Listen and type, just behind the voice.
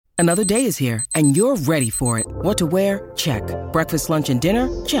Another day is here, and you're ready for it. What to wear? Check. Breakfast, lunch, and dinner?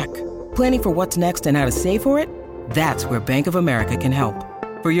 Check. Planning for what's next and how to save for it? That's where Bank of America can help.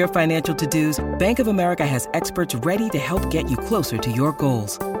 For your financial to-dos, Bank of America has experts ready to help get you closer to your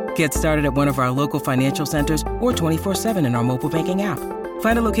goals. Get started at one of our local financial centers or 24/7 in our mobile banking app.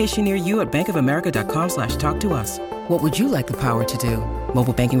 Find a location near you at bankofamerica.com/talktous. What would you like the power to do?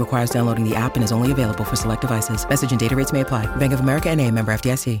 Mobile banking requires downloading the app and is only available for select devices. Message and data rates may apply. Bank of America N.A., member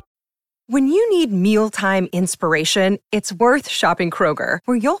FDIC. When you need mealtime inspiration, it's worth shopping Kroger,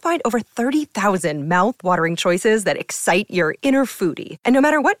 where you'll find over 30,000 mouth-watering choices that excite your inner foodie. And no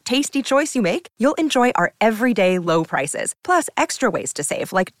matter what tasty choice you make, you'll enjoy our everyday low prices, plus extra ways to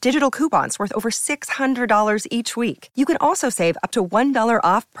save, like digital coupons worth over $600 each week. You can also save up to $1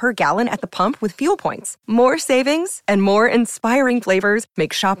 off per gallon at the pump with fuel points. More savings and more inspiring flavors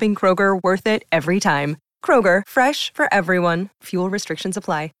make shopping Kroger worth it every time. Kroger, fresh for everyone. Fuel restrictions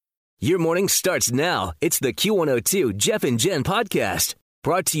apply. Your morning starts now. It's the Q102 Jeff and Jen podcast,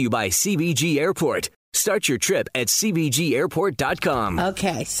 brought to you by CBG Airport. Start your trip at CBGAirport.com.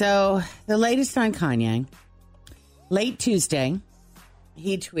 Okay, so the latest on Kanye. Late Tuesday,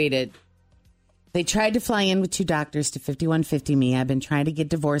 he tweeted, "They tried to fly in with 2 doctors to 5150 me. I've been trying to get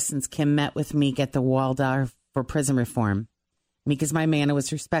divorced since Kim met with Meek at the Waldorf for prison reform. Meek is my man and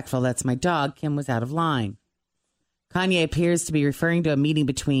was respectful. That's my dog. Kim was out of line." Kanye appears to be referring to a meeting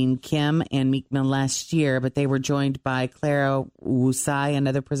between Kim and Meek Mill last year, but they were joined by Clara Wusai,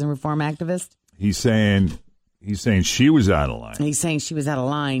 another prison reform activist. He's saying she was out of line. He's saying she was out of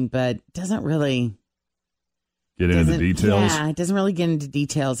line, but doesn't really get into the details. Yeah, it doesn't really get into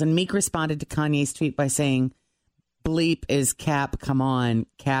details. And Meek responded to Kanye's tweet by saying, "Bleep is cap, come on.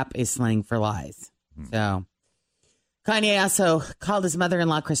 Cap is slang for lies." So Kanye also called his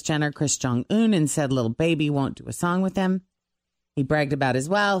mother-in-law, Kris Jenner, Kris Jong-un, and said little baby won't do a song with him. He bragged about his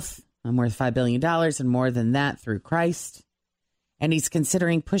wealth. "I'm worth $5 billion and more than that through Christ." And he's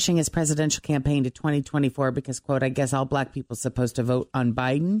considering pushing his presidential campaign to 2024 because, quote, "I guess all black people supposed to vote on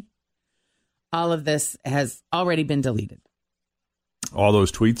Biden." All of this has already been deleted. All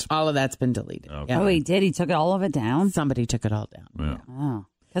those tweets? All of that's been deleted. Okay. Yeah. Oh, he did? He took all of it down? Somebody took it all down. Yeah. Oh.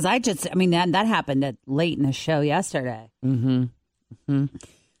 Because that happened late in the show yesterday.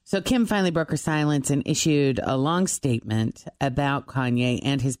 So Kim finally broke her silence and issued a long statement about Kanye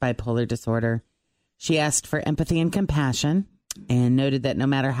and his bipolar disorder. She asked for empathy and compassion and noted that no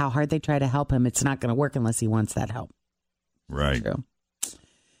matter how hard they try to help him, it's not going to work unless he wants that help. Right. True.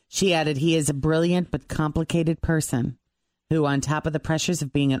 She added, "He is a brilliant but complicated person who, on top of the pressures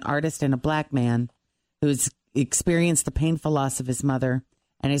of being an artist and a black man, who's experienced the painful loss of his mother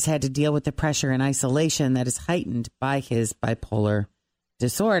and has had to deal with the pressure and isolation that is heightened by his bipolar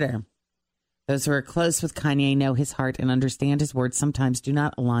disorder. Those who are close with Kanye know his heart and understand his words sometimes do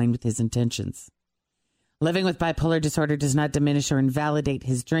not align with his intentions. Living with bipolar disorder does not diminish or invalidate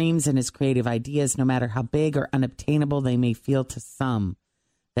his dreams and his creative ideas, no matter how big or unobtainable they may feel to some.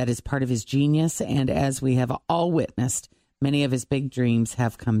 That is part of his genius, and as we have all witnessed, many of his big dreams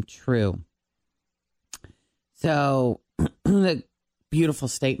have come true." So, beautiful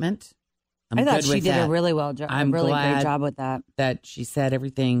statement. I thought she did a really great job with that. That she said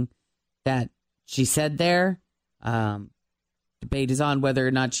everything that she said there. Debate is on whether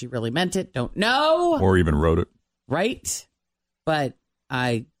or not she really meant it. Don't know. Or even wrote it. Right. But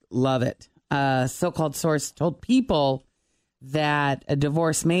I love it. A so-called source told People that a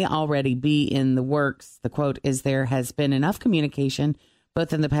divorce may already be in the works. The quote is, "There has been enough communication,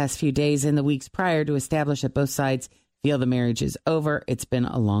 both in the past few days and the weeks prior, to establish that both sides feel the marriage is over. It's been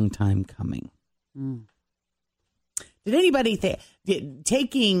a long time coming." Did anybody think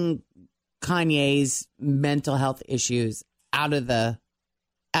taking Kanye's mental health issues out of the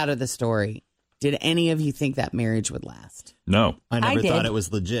story, did any of you think that marriage would last? No. I never thought it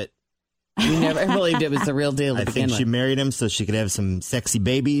was legit. You never believed it was the real deal. I think she married him so she could have some sexy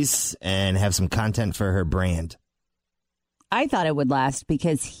babies and have some content for her brand. I thought it would last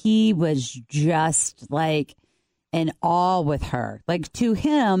because he was just like in awe with her. Like, to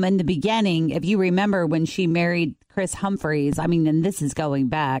him in the beginning, if you remember when she married Chris Humphries, I mean, and this is going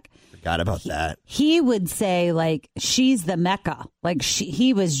back. Forgot about that. He would say, like, she's the Mecca. Like,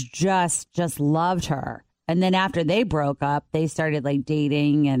 he was just loved her. And then after they broke up, they started like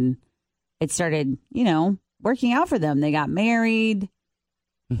dating, and it started, working out for them. They got married.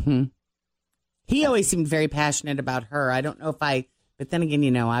 Mm-hmm. He always seemed very passionate about her. I don't know if but then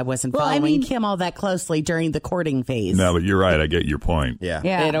again, I wasn't following Kim all that closely during the courting phase. No, but you're right. I get your point. Yeah.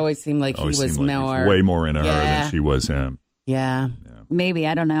 It always seemed like he was way more into her than she was him. Yeah. Maybe,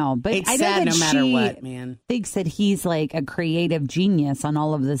 I don't know. But It's I know sad that no matter she what, man. thinks that he's like a creative genius on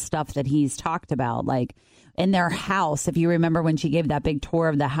all of the stuff that he's talked about. Like in their house, if you remember when she gave that big tour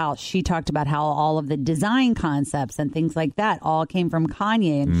of the house, she talked about how all of the design concepts and things like that all came from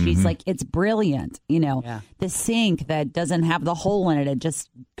Kanye. And she's like, it's brilliant. The sink that doesn't have the hole in it, it just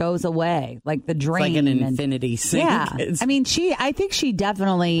goes away. Like the drain. It's like an infinity sink. Yeah. It's- I mean, I think she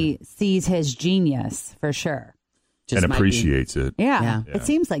definitely sees his genius for sure. and appreciates it. Yeah. It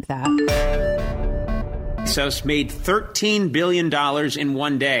seems like that. Bezos made $13 billion in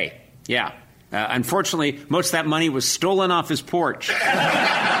one day. Yeah. Unfortunately, most of that money was stolen off his porch.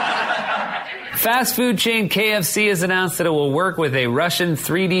 Fast food chain KFC has announced that it will work with a Russian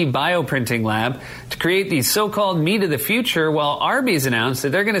 3D bioprinting lab to create the so-called meat of the future, while Arby's announced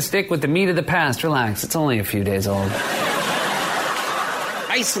that they're going to stick with the meat of the past. Relax, it's only a few days old.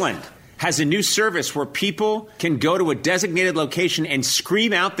 Iceland has a new service where people can go to a designated location and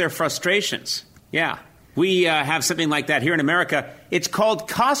scream out their frustrations. Yeah, we have something like that here in America. It's called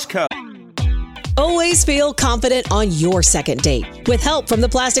Costco. Always feel confident on your second date. With help from the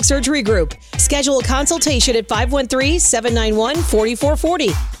Plastic Surgery Group. Schedule a consultation at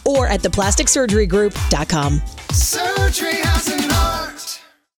 513-791-4440 or at theplasticsurgerygroup.com. Surgery has an art.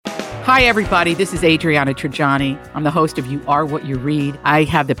 Hi, everybody. This is Adriana Trajani. I'm the host of You Are What You Read. I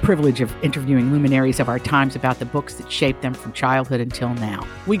have the privilege of interviewing luminaries of our times about the books that shaped them from childhood until now.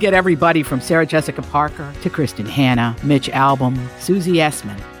 We get everybody from Sarah Jessica Parker to Kristen Hanna, Mitch Albom, Susie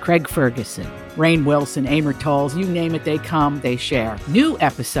Essman, Craig Ferguson, Rainn Wilson, Amor Tolls, you name it, they come, they share. New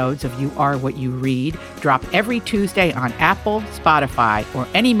episodes of You Are What You Read drop every Tuesday on Apple, Spotify, or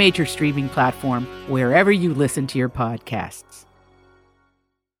any major streaming platform wherever you listen to your podcasts.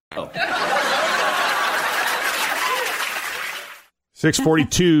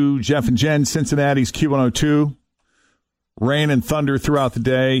 6:42, Jeff and Jen, Cincinnati's Q102. Rain and thunder throughout the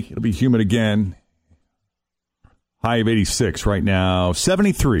day. It'll be humid again. High of 86 right now.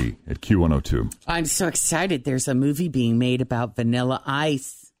 73 at Q102. I'm so excited. There's a movie being made about Vanilla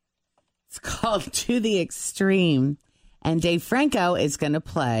Ice. It's called To the Extreme. And Dave Franco is going to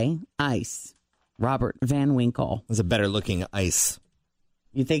play Ice. Robert Van Winkle. There's a better looking Ice.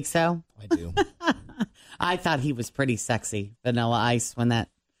 You think so? I do. I thought he was pretty sexy, Vanilla Ice, when that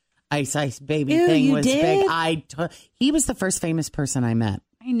Ice Baby Ew, thing you was did? big. He was the first famous person I met.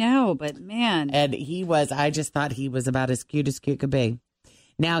 I know, but man. And I just thought he was about as cute could be.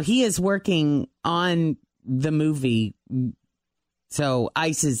 Now, he is working on the movie, so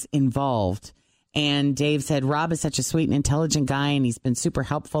Ice is involved. And Dave said, Rob is such a sweet and intelligent guy, and he's been super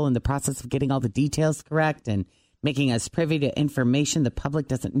helpful in the process of getting all the details correct and making us privy to information the public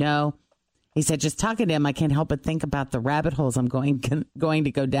doesn't know. He said, just talking to him, I can't help but think about the rabbit holes I'm going to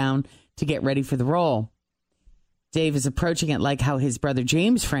go down to get ready for the role. Dave is approaching it like how his brother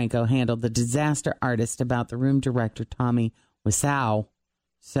James Franco handled the disaster artist about the Room director Tommy Wiseau.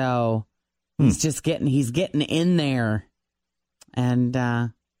 So he's getting in there, and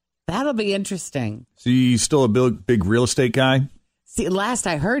that'll be interesting. So he's still a big real estate guy? See, last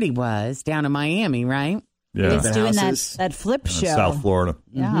I heard he was down in Miami, right? Yeah. He's doing that flip show. South Florida.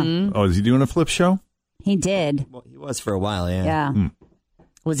 Yeah. Mm-hmm. Oh, is he doing a flip show? He did. Well, he was for a while, yeah. Yeah.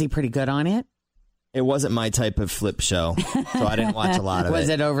 Was he pretty good on it? It wasn't my type of flip show, so I didn't watch a lot of it. Was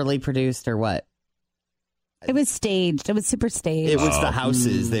it overly produced or what? It was staged. It was super staged. It was the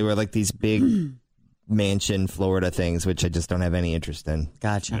houses. They were like these big mansion Florida things, which I just don't have any interest in.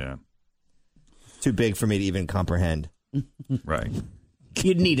 Gotcha. Yeah. Too big for me to even comprehend. Right.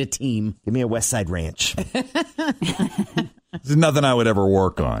 You'd need a team. Give me a West Side Ranch. This is nothing I would ever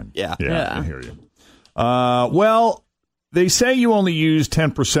work on. Yeah. I hear you. Well, they say you only use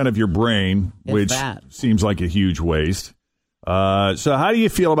 10% of your brain, which seems like a huge waste. So how do you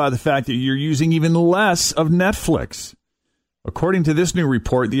feel about the fact that you're using even less of Netflix? According to this new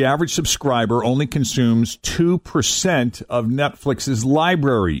report, the average subscriber only consumes 2% of Netflix's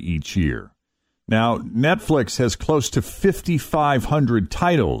library each year. Now, Netflix has close to 5,500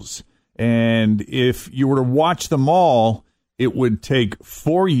 titles, and if you were to watch them all, it would take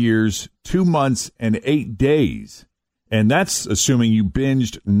 4 years, 2 months, and 8 days. And that's assuming you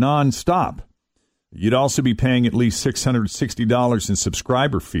binged nonstop. You'd also be paying at least $660 in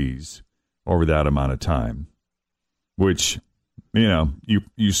subscriber fees over that amount of time, which,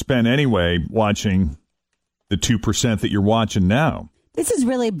 you spend anyway watching the 2% that you're watching now. This is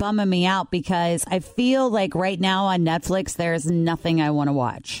really bumming me out because I feel like right now on Netflix, there's nothing I want to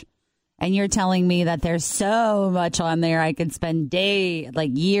watch. And you're telling me that there's so much on there I could spend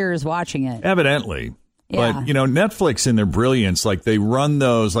years watching it. Evidently. Yeah. But, Netflix in their brilliance, like they run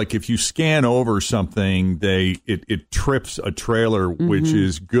those, like if you scan over something, it trips a trailer, which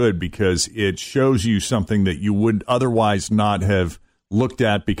is good because it shows you something that you would otherwise not have looked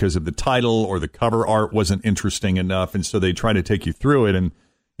at because of the title or the cover art wasn't interesting enough. And so they try to take you through it. And,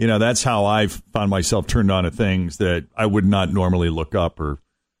 that's how I've found myself turned on to things that I would not normally look up or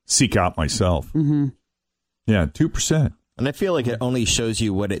seek out myself. Mm-hmm. Yeah, 2%. And I feel like it only shows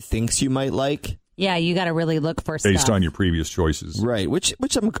you what it thinks you might like. Yeah, you got to really look for based stuff. on your previous choices. Right, which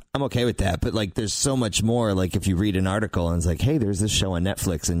I'm okay with that. But like there's so much more. Like if you read an article and it's like, hey, there's this show on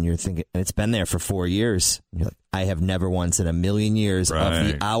Netflix and you're thinking, and it's been there for 4 years. And you're like, I have never once in a million years of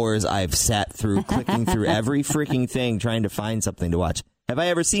the hours I've sat through clicking through every freaking thing trying to find something to watch. Have I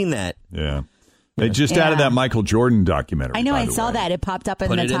ever seen that? Yeah. They just added that Michael Jordan documentary. I know, I saw that. It popped up in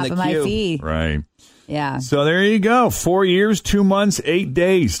the top of my feed. Right. Yeah. So there you go. 4 years, 2 months, 8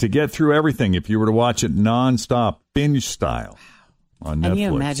 days to get through everything if you were to watch it nonstop, binge style on Netflix. Can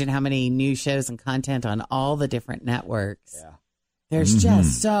you imagine how many new shows and content on all the different networks? Yeah. There's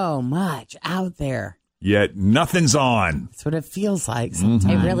just so much out there. Yet nothing's on. That's what it feels like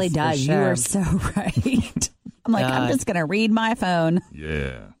sometimes. It really does. You are so right. I'm like, I'm just going to read my phone.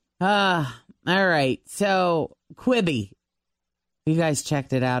 Yeah. All right. So, Quibi. You guys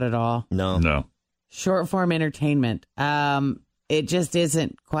checked it out at all? No. Short form entertainment. It just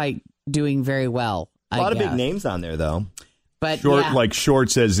isn't quite doing very well. A lot of big names on there, though. But like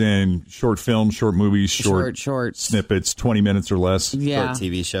shorts as in short films, short movies, short snippets, 20 minutes or less. Yeah. Short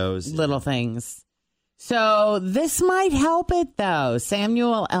TV shows. Little things. So this might help it, though.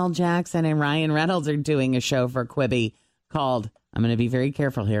 Samuel L. Jackson and Ryan Reynolds are doing a show for Quibi called, I'm going to be very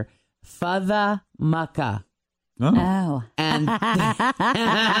careful here, Fada Mucka. Oh. And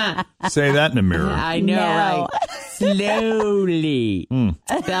say that in a mirror. I know, right? Slowly.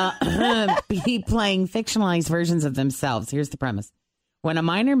 They'll be playing fictionalized versions of themselves. Here's the premise. When a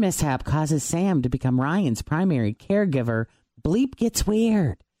minor mishap causes Sam to become Ryan's primary caregiver, bleep gets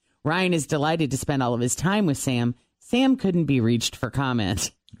weird. Ryan is delighted to spend all of his time with Sam. Sam couldn't be reached for comment.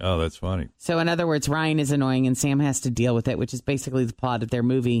 Oh, that's funny. So in other words, Ryan is annoying and Sam has to deal with it, which is basically the plot of their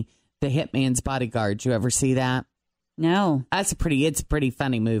movie, The Hitman's Bodyguard. Did you ever see that? No. It's a pretty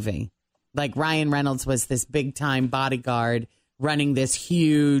funny movie. Like Ryan Reynolds was this big time bodyguard running this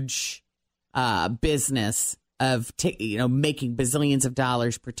huge business of making bazillions of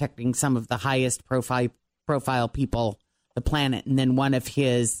dollars, protecting some of the highest profile people on the planet, and then one of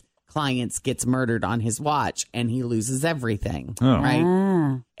his clients gets murdered on his watch and he loses everything,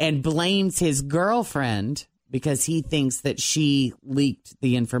 right? And blames his girlfriend because he thinks that she leaked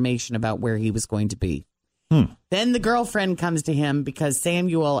the information about where he was going to be. Then the girlfriend comes to him because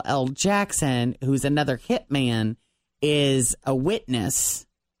Samuel L. Jackson, who's another hitman, is a witness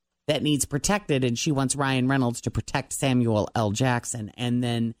that needs protected, and she wants Ryan Reynolds to protect Samuel L. Jackson. And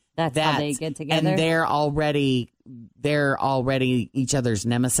then that's how they get together. And they're already each other's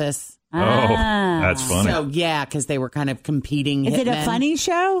nemesis. Oh, that's funny. So yeah, because they were kind of competing. Is it a funny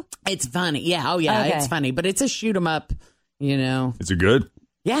show? It's funny. Yeah. Oh yeah, Okay. It's funny, but it's a shoot 'em up. Is it good?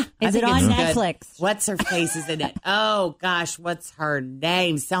 Yeah. Is it on Netflix? Good. What's her face is in it? Oh gosh, what's her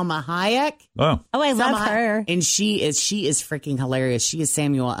name? Selma Hayek. Oh, I love her. And she is freaking hilarious. She is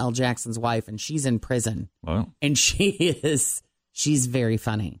Samuel L. Jackson's wife, and she's in prison. Wow. And she's very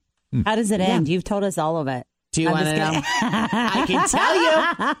funny. How does it end? You've told us all of it. Do you want to know? I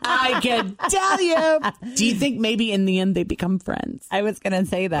can tell you. Do you think maybe in the end they become friends? I was going to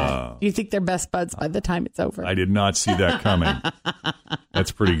say that. Do you think they're best buds by the time it's over? I did not see that coming.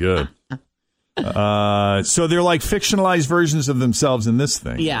 That's pretty good. So they're like fictionalized versions of themselves in this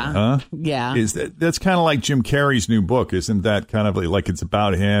thing. Yeah. Huh? Yeah. That's kind of like Jim Carrey's new book. Isn't that kind of like it's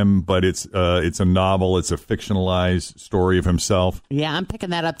about him, but it's a novel. It's a fictionalized story of himself. Yeah, I'm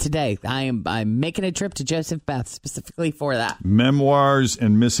picking that up today. I'm making a trip to Joseph Beth specifically for that. Memoirs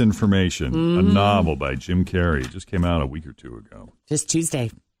and Misinformation, a novel by Jim Carrey. It just came out a week or two ago. Just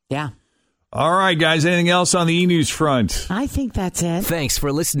Tuesday. Yeah. All right, guys. Anything else on the e-news front? I think that's it. Thanks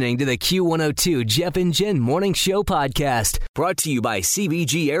for listening to the Q102 Jeff and Jen Morning Show podcast, brought to you by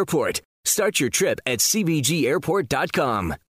CBG Airport. Start your trip at CBGAirport.com.